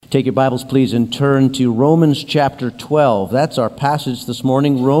Take your Bibles, please, and turn to Romans chapter 12. That's our passage this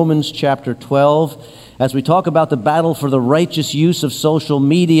morning, Romans chapter 12. As we talk about the battle for the righteous use of social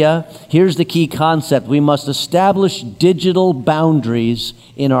media, here's the key concept. We must establish digital boundaries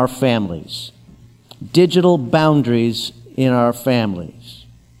in our families. Digital boundaries in our families.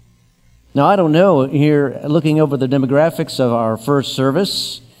 Now, I don't know, here, looking over the demographics of our first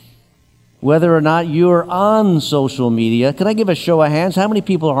service, whether or not you're on social media. Can I give a show of hands? How many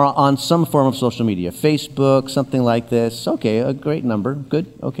people are on some form of social media? Facebook, something like this. Okay, a great number.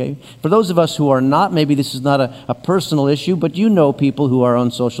 Good, okay. For those of us who are not, maybe this is not a personal issue, but you know people who are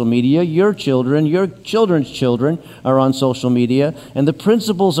on social media. Your children, your children's children are on social media. And the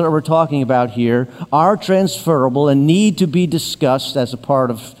principles that we're talking about here are transferable and need to be discussed as a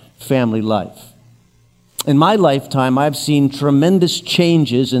part of family life. In my lifetime, I've seen tremendous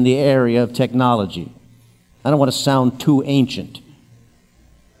changes in the area of technology. I don't want to sound too ancient.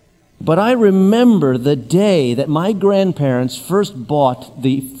 But I remember the day that my grandparents first bought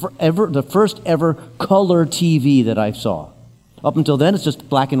the first ever color TV that I saw. Up until then, it's just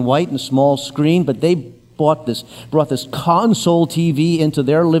black and white and a small screen, but they brought this console TV into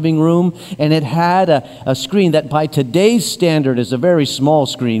their living room, and it had a screen that by today's standard is a very small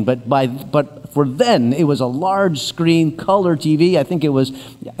screen, but for then it was a large screen color TV. I think it was,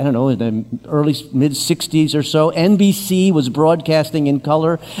 I don't know, in the early mid-60s or so. NBC was broadcasting in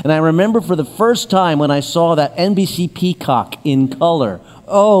color, and I remember for the first time when I saw that NBC Peacock in color.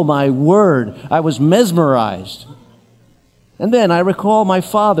 Oh my word, I was mesmerized. And then I recall my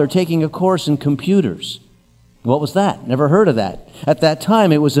father taking a course in computers. What was that? Never heard of that. At that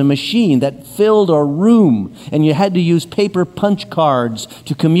time, it was a machine that filled a room, and you had to use paper punch cards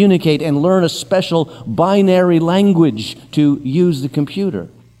to communicate and learn a special binary language to use the computer.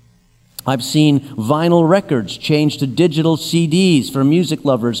 I've seen vinyl records change to digital CDs for music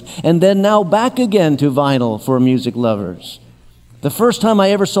lovers, and then now back again to vinyl for music lovers. The first time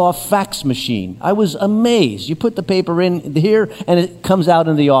I ever saw a fax machine, I was amazed. You put the paper in here, and it comes out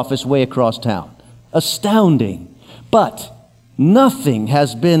in the office way across town. Astounding. But nothing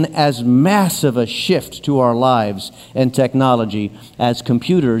has been as massive a shift to our lives and technology as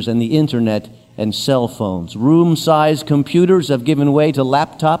computers and the internet and cell phones. Room-sized computers have given way to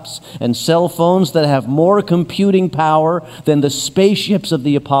laptops and cell phones that have more computing power than the spaceships of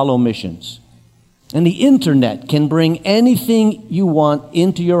the Apollo missions. And the internet can bring anything you want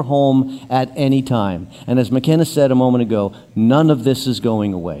into your home at any time. And as McKenna said a moment ago, none of this is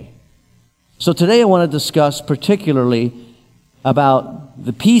going away. So today I want to discuss particularly about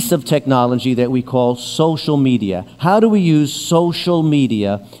the piece of technology that we call social media. How do we use social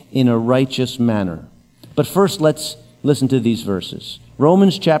media in a righteous manner? But first, let's listen to these verses.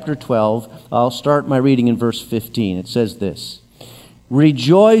 Romans chapter 12, I'll start my reading in verse 15. It says this: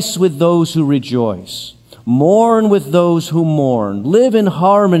 "Rejoice with those who rejoice. Mourn with those who mourn. Live in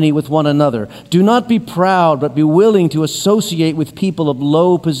harmony with one another. Do not be proud, but be willing to associate with people of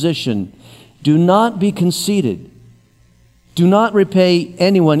low position. Do not be conceited. Do not repay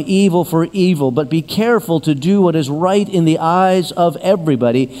anyone evil for evil, but be careful to do what is right in the eyes of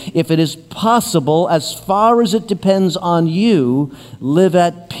everybody. If it is possible, as far as it depends on you, live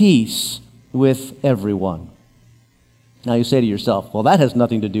at peace with everyone." Now you say to yourself, well, that has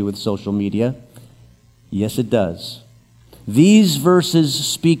nothing to do with social media. Yes, it does. These verses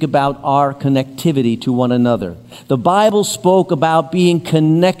speak about our connectivity to one another. The Bible spoke about being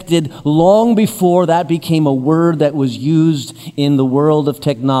connected long before that became a word that was used in the world of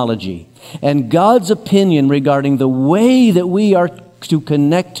technology. And God's opinion regarding the way that we are to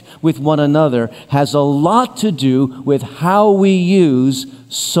connect with one another has a lot to do with how we use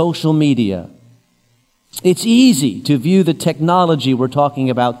social media. It's easy to view the technology we're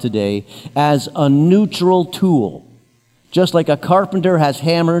talking about today as a neutral tool. Just like a carpenter has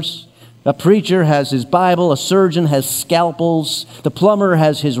hammers, a preacher has his Bible, a surgeon has scalpels, the plumber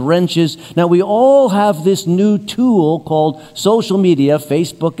has his wrenches. Now we all have this new tool called social media,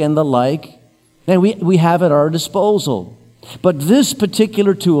 Facebook and the like, and we have at our disposal. But this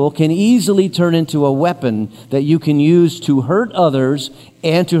particular tool can easily turn into a weapon that you can use to hurt others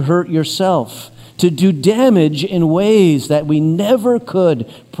and to hurt yourself, to do damage in ways that we never could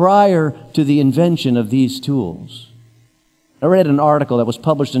prior to the invention of these tools. I read an article that was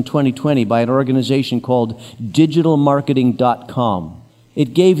published in 2020 by an organization called digitalmarketing.com.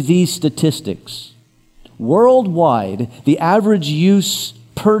 It gave these statistics. Worldwide, the average use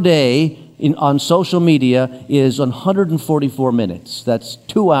per day on social media is 144 minutes. That's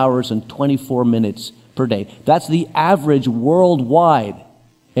 2 hours and 24 minutes per day. That's the average worldwide.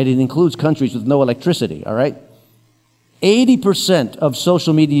 And it includes countries with no electricity, all right? 80% of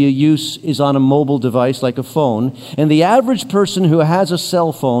social media use is on a mobile device like a phone, and the average person who has a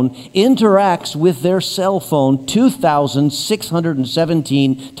cell phone interacts with their cell phone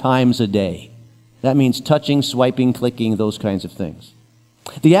 2,617 times a day. That means touching, swiping, clicking, those kinds of things.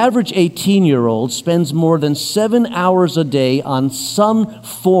 The average 18-year-old spends more than 7 hours a day on some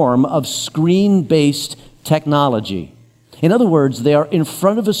form of screen-based technology. In other words, they are in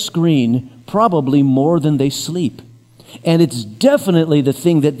front of a screen probably more than they sleep. And it's definitely the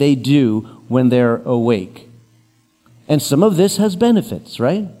thing that they do when they're awake. And some of this has benefits,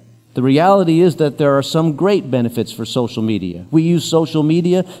 right? The reality is that there are some great benefits for social media. We use social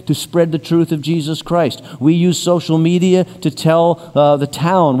media to spread the truth of Jesus Christ. We use social media to tell the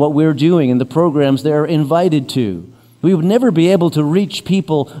town what we're doing and the programs they're invited to. We would never be able to reach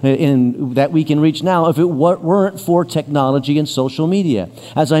people that we can reach now if it weren't for technology and social media.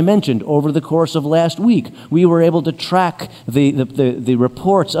 As I mentioned, over the course of last week, we were able to track the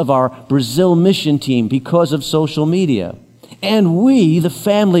reports of our Brazil mission team because of social media. And we, the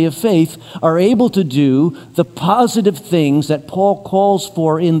family of faith, are able to do the positive things that Paul calls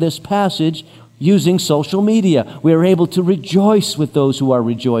for in this passage using social media. We are able to rejoice with those who are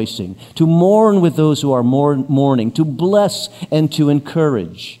rejoicing, to mourn with those who are mourning, to bless and to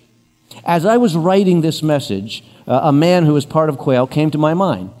encourage. As I was writing this message, a man who is part of Quail came to my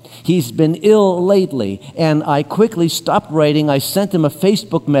mind. He's been ill lately, and I quickly stopped writing. I sent him a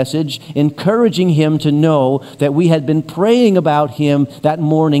Facebook message encouraging him to know that we had been praying about him that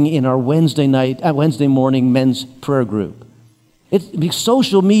morning in our Wednesday morning men's prayer group.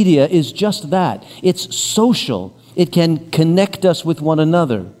 Social media is just that. It's social. It can connect us with one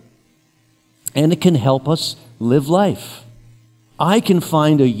another, and it can help us live life. I can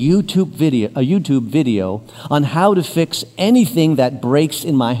find a YouTube video on how to fix anything that breaks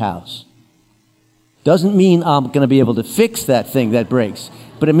in my house. Doesn't mean I'm going to be able to fix that thing that breaks,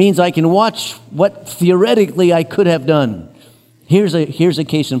 but it means I can watch what theoretically I could have done. Here's a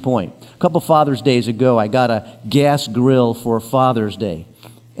case in point. A couple Father's Days ago, I got a gas grill for Father's Day.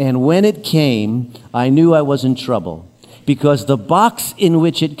 And when it came, I knew I was in trouble because the box in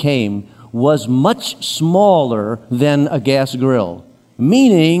which it came was much smaller than a gas grill,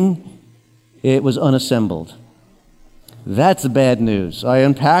 meaning it was unassembled. That's bad news. I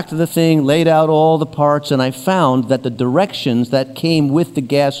unpacked the thing, laid out all the parts, and I found that the directions that came with the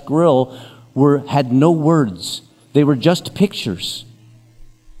gas grill had no words. They were just pictures.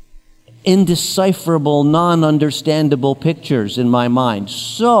 Indecipherable, non-understandable pictures in my mind.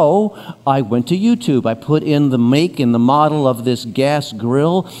 So I went to YouTube. I put in the make and the model of this gas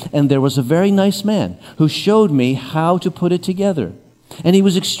grill, and there was a very nice man who showed me how to put it together. And he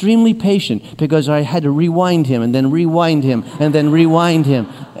was extremely patient because I had to rewind him and then rewind him and then rewind him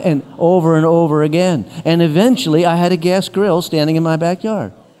and over again. And eventually I had a gas grill standing in my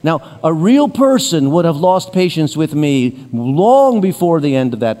backyard. Now, a real person would have lost patience with me long before the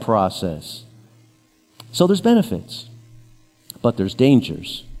end of that process. So there's benefits, but there's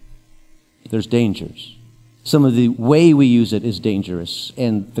dangers. There's dangers. Some of the way we use it is dangerous,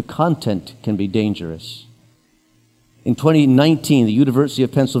 and the content can be dangerous. In 2019, the University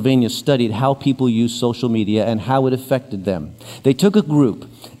of Pennsylvania studied how people use social media and how it affected them. They took a group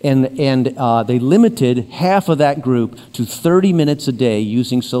and they limited half of that group to 30 minutes a day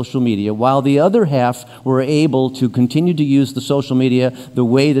using social media, while the other half were able to continue to use the social media the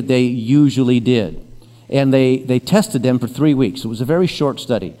way that they usually did. And they tested them for 3 weeks. It was a very short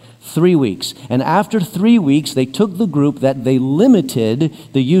study, 3 weeks. And after 3 weeks, they took the group that they limited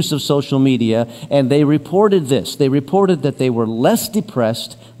the use of social media, and they reported this. They reported that they were less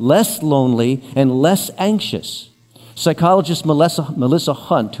depressed, less lonely, and less anxious. Psychologist Melissa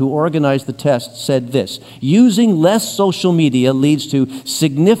Hunt, who organized the test, said this: using less social media leads to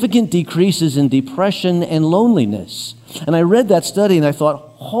significant decreases in depression and loneliness. And I read that study and I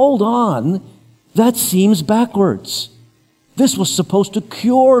thought, hold on. That seems backwards. This was supposed to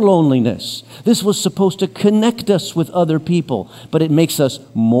cure loneliness. This was supposed to connect us with other people, but it makes us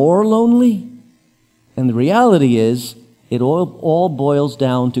more lonely. And the reality is, it all boils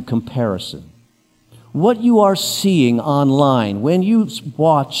down to comparison. What you are seeing online, when you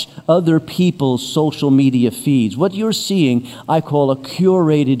watch other people's social media feeds, what you're seeing, I call a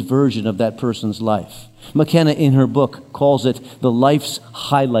curated version of that person's life. McKenna, in her book, calls it the life's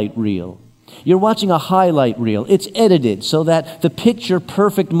highlight reel. You're watching a highlight reel. It's edited so that the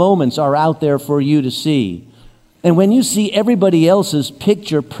picture-perfect moments are out there for you to see. And when you see everybody else's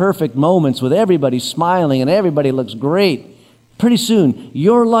picture-perfect moments with everybody smiling and everybody looks great, pretty soon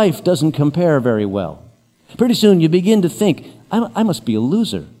your life doesn't compare very well. Pretty soon you begin to think, I must be a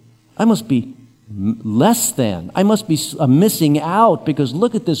loser. I must be less than. I must be missing out because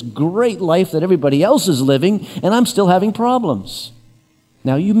look at this great life that everybody else is living and I'm still having problems.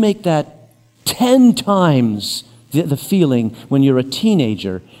 Now you make that 10 times the feeling when you're a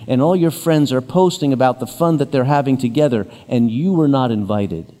teenager and all your friends are posting about the fun that they're having together and you were not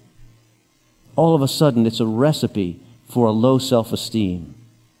invited. All of a sudden, it's a recipe for a low self-esteem.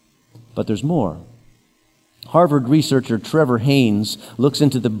 But there's more. Harvard researcher Trevor Haynes looks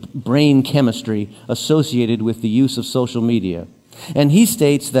into the brain chemistry associated with the use of social media. And he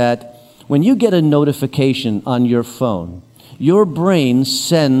states that when you get a notification on your phone, your brain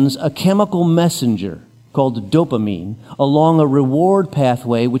sends a chemical messenger called dopamine along a reward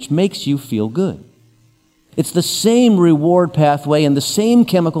pathway which makes you feel good. It's the same reward pathway and the same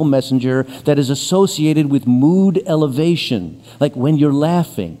chemical messenger that is associated with mood elevation, like when you're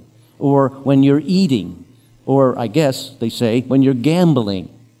laughing or when you're eating, or I guess they say when you're gambling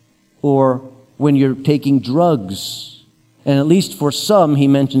or when you're taking drugs. And at least for some, he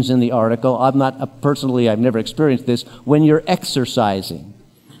mentions in the article, I've never experienced this, when you're exercising.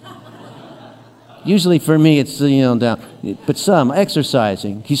 Usually for me, it's, down, but some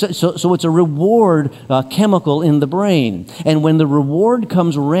exercising. He said, so it's a reward chemical in the brain. And when the reward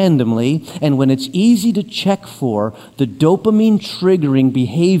comes randomly and when it's easy to check for, the dopamine triggering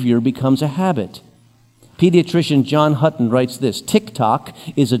behavior becomes a habit. Pediatrician John Hutton writes this: TikTok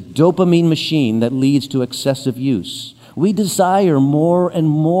is a dopamine machine that leads to excessive use. We desire more and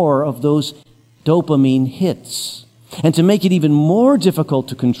more of those dopamine hits. And to make it even more difficult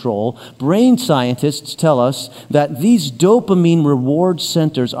to control, brain scientists tell us that these dopamine reward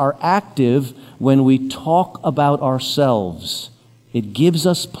centers are active when we talk about ourselves. It gives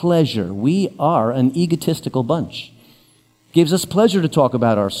us pleasure. We are an egotistical bunch. It gives us pleasure to talk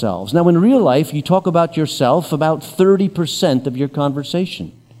about ourselves. Now, in real life, you talk about yourself about 30% of your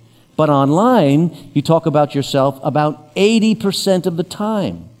conversation. But online, you talk about yourself about 80% of the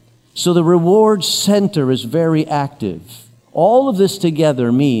time. So the reward center is very active. All of this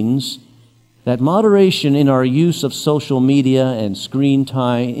together means that moderation in our use of social media and screen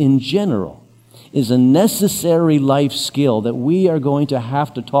time in general is a necessary life skill that we are going to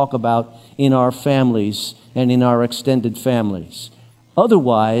have to talk about in our families and in our extended families.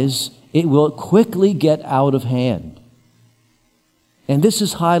 Otherwise, it will quickly get out of hand. And this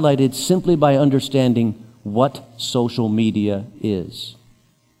is highlighted simply by understanding what social media is.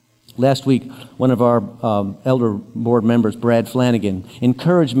 Last week, one of our elder board members, Brad Flanagan,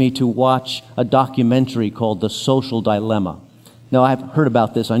 encouraged me to watch a documentary called The Social Dilemma. Now, I've heard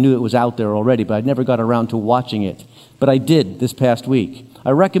about this. I knew it was out there already, but I never got around to watching it. But I did this past week.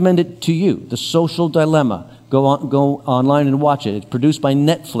 I recommend it to you, The Social Dilemma. Go online and watch it. It's produced by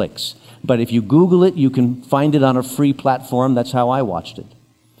Netflix. But if you Google it, you can find it on a free platform. That's how I watched it.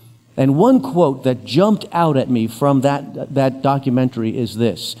 And one quote that jumped out at me from that documentary is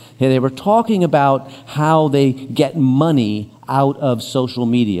this. They were talking about how they get money out of social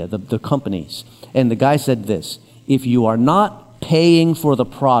media, the companies. And the guy said this: if you are not paying for the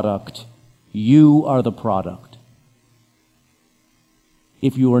product, you are the product.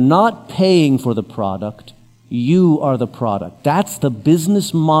 If you are not paying for the product, you are the product. That's the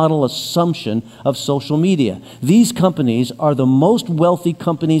business model assumption of social media. These companies are the most wealthy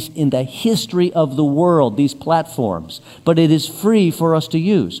companies in the history of the world, these platforms. But it is free for us to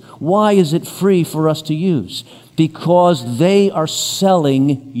use. Why is it free for us to use? Because they are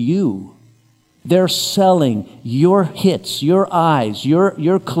selling you. They're selling your hits, your eyes,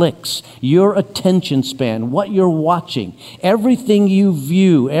 your clicks, your attention span, what you're watching. Everything you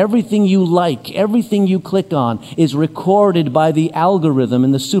view, everything you like, everything you click on is recorded by the algorithm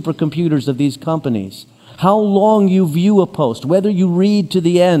in the supercomputers of these companies. How long you view a post, whether you read to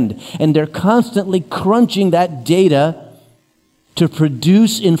the end, and they're constantly crunching that data to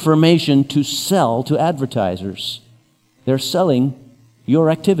produce information to sell to advertisers. They're selling your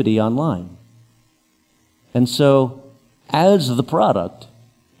activity online. And so, as the product,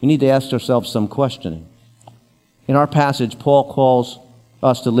 we need to ask ourselves some questioning. In our passage, Paul calls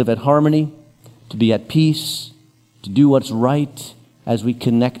us to live at harmony, to be at peace, to do what's right as we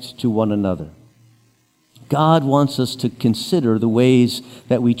connect to one another. God wants us to consider the ways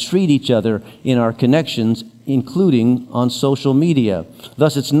that we treat each other in our connections, including on social media.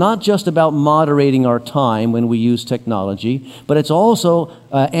 Thus, it's not just about moderating our time when we use technology, but it's also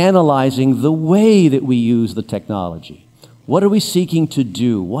analyzing the way that we use the technology. What are we seeking to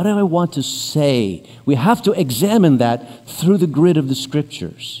do? What do I want to say? We have to examine that through the grid of the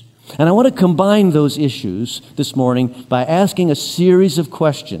Scriptures. And I want to combine those issues this morning by asking a series of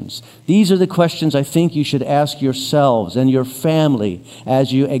questions. These are the questions I think you should ask yourselves and your family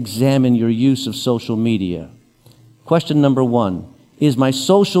as you examine your use of social media. Question number 1, is my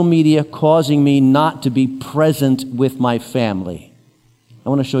social media causing me not to be present with my family? I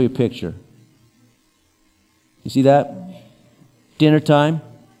want to show you a picture. You see that? Dinner time.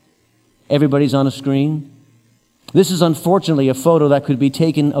 Everybody's on a screen. This is unfortunately a photo that could be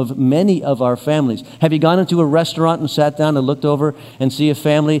taken of many of our families. Have you gone into a restaurant and sat down and looked over and see a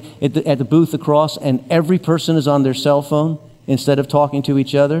family at the booth across and every person is on their cell phone instead of talking to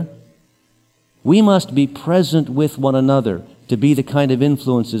each other? We must be present with one another to be the kind of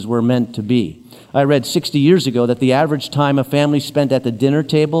influences we're meant to be. I read 60 years ago that the average time a family spent at the dinner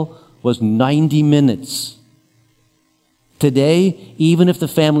table was 90 minutes. Today, even if the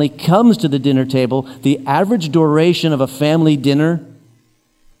family comes to the dinner table, the average duration of a family dinner,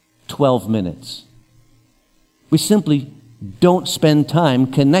 12 minutes. We simply don't spend time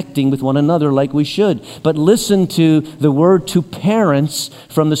connecting with one another like we should. But listen to the word to parents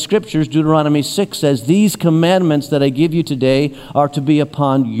from the Scriptures. Deuteronomy 6 says, "These commandments that I give you today are to be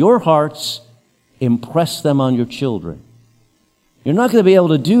upon your hearts. Impress them on your children." You're not going to be able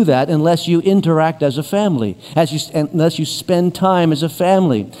to do that unless you interact as a family, unless you spend time as a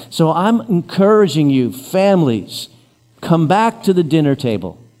family. So I'm encouraging you, families, come back to the dinner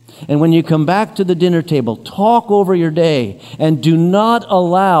table. And when you come back to the dinner table, talk over your day and do not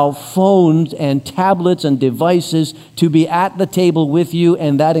allow phones and tablets and devices to be at the table with you,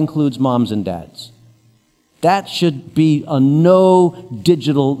 and that includes moms and dads. That should be a no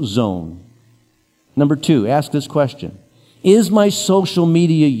digital zone. Number 2, ask this question. Is my social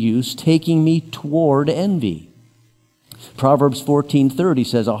media use taking me toward envy? Proverbs 14:30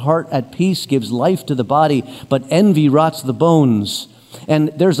 says, "A heart at peace gives life to the body, but envy rots the bones."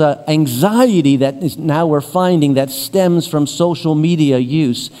 And there's an anxiety that is now we're finding that stems from social media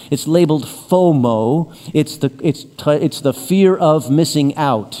use. It's labeled FOMO. It's the fear of missing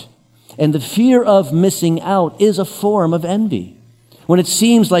out. And the fear of missing out is a form of envy. When it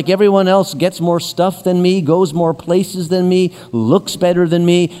seems like everyone else gets more stuff than me, goes more places than me, looks better than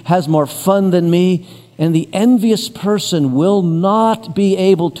me, has more fun than me, and the envious person will not be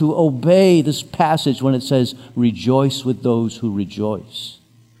able to obey this passage when it says, "Rejoice with those who rejoice."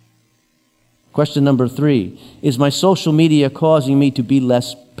 Question number 3, is my social media causing me to be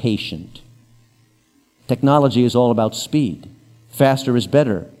less patient? Technology is all about speed. Faster is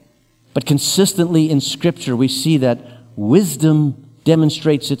better. But consistently in Scripture, we see that wisdom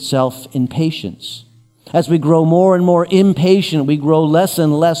demonstrates itself in patience. As we grow more and more impatient, we grow less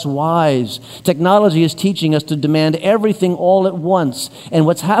and less wise. Technology is teaching us to demand everything all at once. And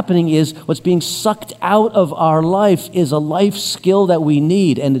what's happening is, what's being sucked out of our life is a life skill that we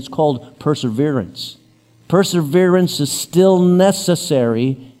need, and it's called perseverance. Perseverance is still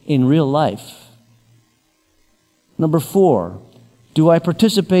necessary in real life. Number 4, do I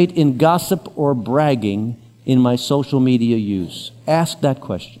participate in gossip or bragging in my social media use? Ask that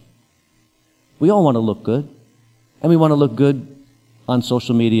question. We all want to look good, and we want to look good on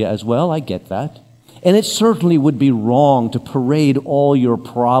social media as well. I get that. And it certainly would be wrong to parade all your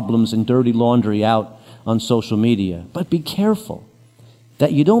problems and dirty laundry out on social media. But be careful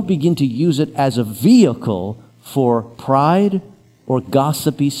that you don't begin to use it as a vehicle for pride or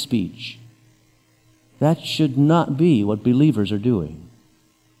gossipy speech. That should not be what believers are doing.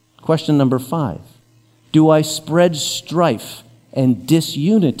 Question number 5. Do I spread strife and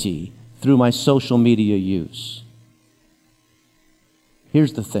disunity through my social media use?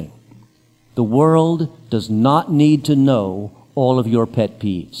 Here's the thing. The world does not need to know all of your pet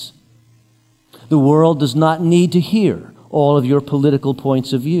peeves. The world does not need to hear all of your political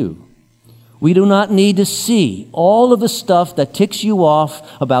points of view. We do not need to see all of the stuff that ticks you off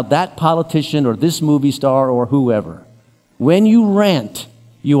about that politician or this movie star or whoever. When you rant,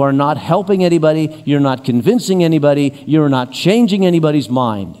 you are not helping anybody, you're not convincing anybody, you're not changing anybody's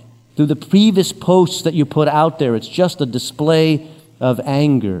mind. Through the previous posts that you put out there, it's just a display of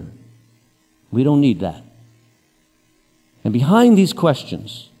anger. We don't need that. And behind these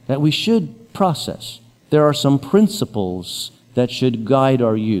questions that we should process, there are some principles that should guide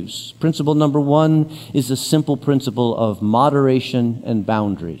our use. Principle number 1 is the simple principle of moderation and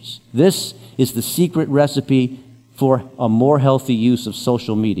boundaries. This is the secret recipe for a more healthy use of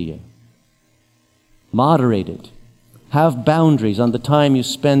social media. Moderate it. Have boundaries on the time you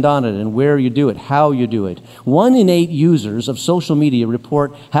spend on it and where you do it, how you do it. 1 in 8 users of social media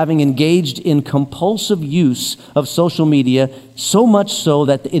report having engaged in compulsive use of social media, so much so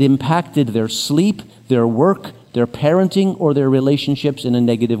that it impacted their sleep, their work, their parenting or their relationships in a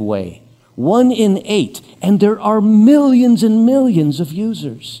negative way. 1 in 8, and there are millions and millions of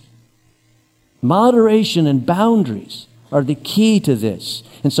users. Moderation and boundaries are the key to this.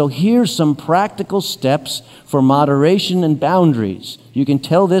 And so here's some practical steps for moderation and boundaries. You can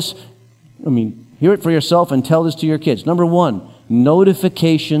tell this, hear it for yourself and tell this to your kids. Number 1,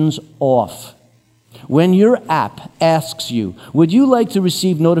 notifications off. When your app asks you, would you like to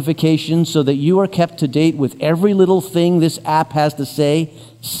receive notifications so that you are kept to date with every little thing this app has to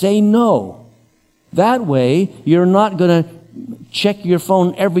say no. That way, you're not going to check your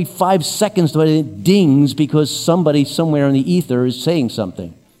phone every 5 seconds when it dings because somebody somewhere in the ether is saying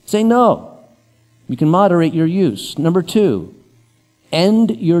something. Say no. You can moderate your use. Number 2,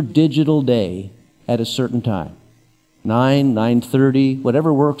 end your digital day at a certain time. 9:30,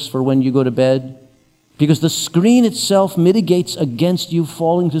 whatever works for when you go to bed. Because the screen itself mitigates against you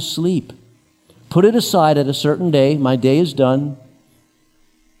falling to sleep. Put it aside at a certain day. My day is done.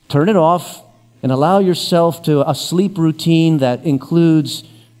 Turn it off and allow yourself to a sleep routine that includes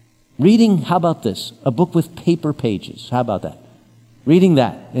reading, how about this? A book with paper pages. How about that? Reading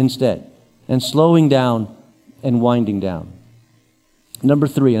that instead. And slowing down and winding down. Number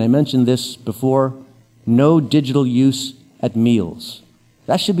 3, and I mentioned this before, no digital use at meals.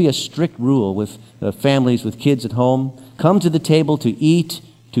 That should be a strict rule with families with kids at home. Come to the table to eat,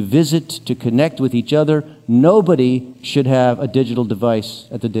 to visit, to connect with each other. Nobody should have a digital device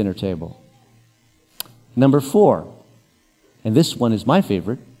at the dinner table. Number 4, and this one is my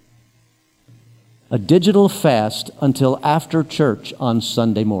favorite, a digital fast until after church on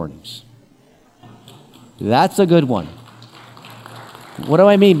Sunday mornings. That's a good one. What do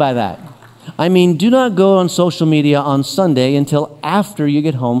I mean by that? I mean, do not go on social media on Sunday until after you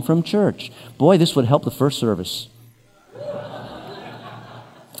get home from church. Boy, this would help the first service.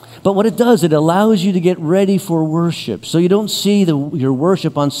 But what it does, it allows you to get ready for worship. So you don't see your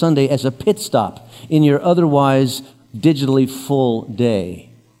worship on Sunday as a pit stop in your otherwise digitally full day.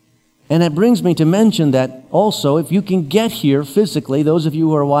 And that brings me to mention that also, if you can get here physically, those of you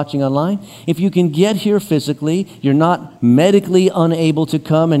who are watching online, if you can get here physically, you're not medically unable to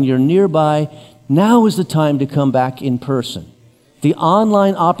come and you're nearby, now is the time to come back in person. The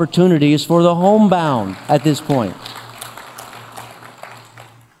online opportunity is for the homebound at this point.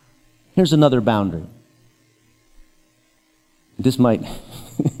 Here's another boundary. This might,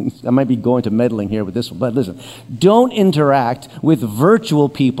 I might be going to meddling here with this one, but listen. Don't interact with virtual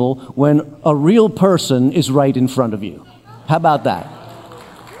people when a real person is right in front of you. How about that?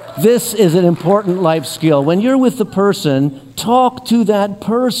 This is an important life skill. When you're with the person, talk to that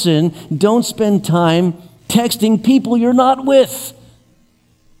person. Don't spend time texting people you're not with.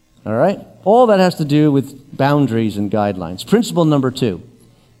 All right? All that has to do with boundaries and guidelines. Principle number 2.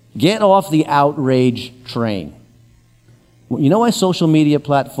 Get off the outrage train. You know why social media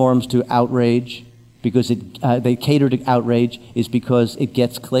platforms do outrage? Because they cater to outrage is because it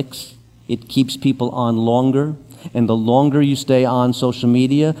gets clicks. It keeps people on longer. And the longer you stay on social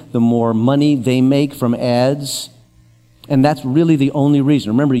media, the more money they make from ads. And that's really the only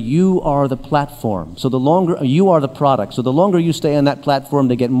reason. Remember, you are the platform. So the longer you are the product. So the longer you stay on that platform,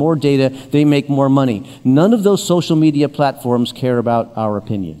 they get more data, they make more money. None of those social media platforms care about our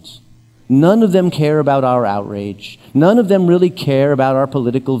opinions. None of them care about our outrage. None of them really care about our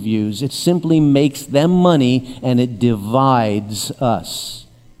political views. It simply makes them money and it divides us.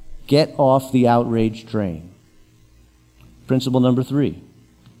 Get off the outrage train. Principle number 3.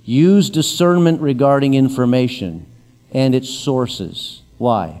 Use discernment regarding information and its sources.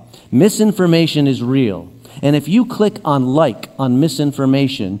 Why? Misinformation is real. And if you click on like on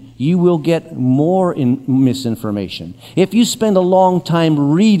misinformation, you will get more misinformation. If you spend a long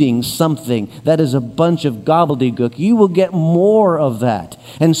time reading something that is a bunch of gobbledygook, you will get more of that.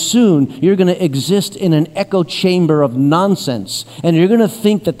 And soon you're going to exist in an echo chamber of nonsense. And you're going to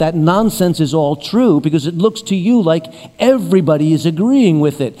think that that nonsense is all true because it looks to you like everybody is agreeing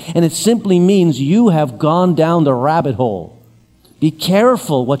with it. And it simply means you have gone down the rabbit hole. Be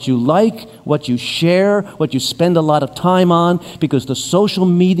careful what you like, what you share, what you spend a lot of time on, because the social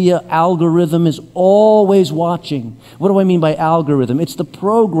media algorithm is always watching. What do I mean by algorithm? It's the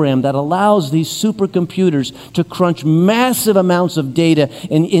program that allows these supercomputers to crunch massive amounts of data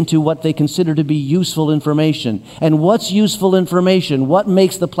into what they consider to be useful information. And what's useful information? What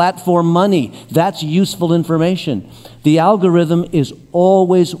makes the platform money? That's useful information. The algorithm is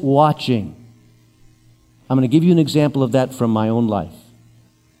always watching. I'm going to give you an example of that from my own life.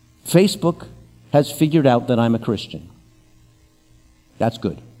 Facebook has figured out that I'm a Christian. That's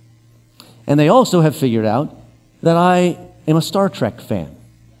good. And they also have figured out that I am a Star Trek fan.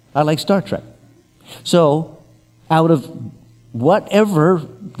 I like Star Trek. So out of whatever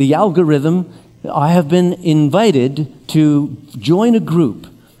the algorithm, I have been invited to join a group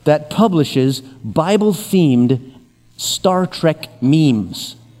that publishes Bible-themed Star Trek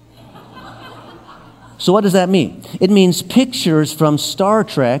memes. So what does that mean? It means pictures from Star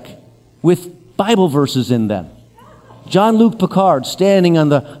Trek with Bible verses in them. Jean-Luc Picard standing on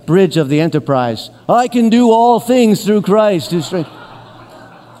the bridge of the Enterprise. I can do all things through Christ who strengthens.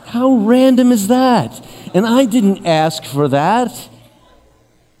 How random is that? And I didn't ask for that.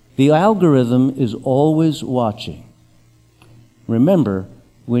 The algorithm is always watching. Remember,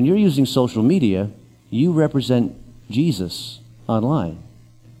 when you're using social media, you represent Jesus online.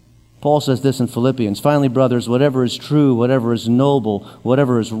 Paul says this in Philippians, finally, brothers, whatever is true, whatever is noble,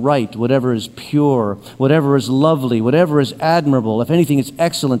 whatever is right, whatever is pure, whatever is lovely, whatever is admirable, if anything is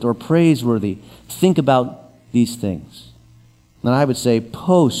excellent or praiseworthy, think about these things. And I would say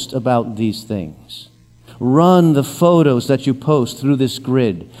post about these things. Run the photos that you post through this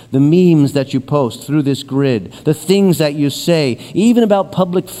grid, the memes that you post through this grid, the things that you say, even about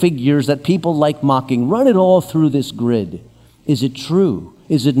public figures that people like mocking. Run it all through this grid. Is it true?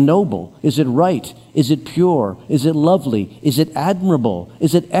 Is it noble? Is it right? Is it pure? Is it lovely? Is it admirable?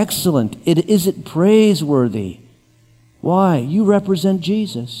 Is it excellent? Is it praiseworthy? Why? You represent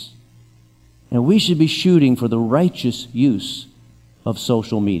Jesus. And we should be shooting for the righteous use of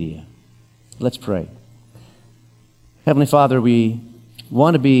social media. Let's pray. Heavenly Father, we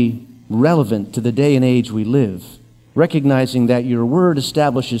want to be relevant to the day and age we live, recognizing that your word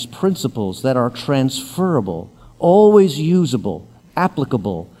establishes principles that are transferable, always usable,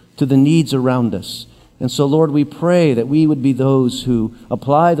 applicable to the needs around us. And so, Lord, we pray that we would be those who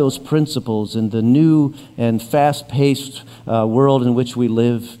apply those principles in the new and fast-paced world in which we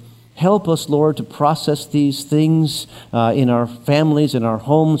live. Help us, Lord, to process these things in our families, in our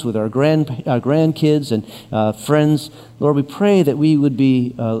homes, with our grandkids and friends. Lord, we pray that we would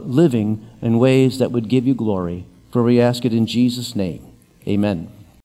be living in ways that would give you glory. For we ask it in Jesus' name. Amen.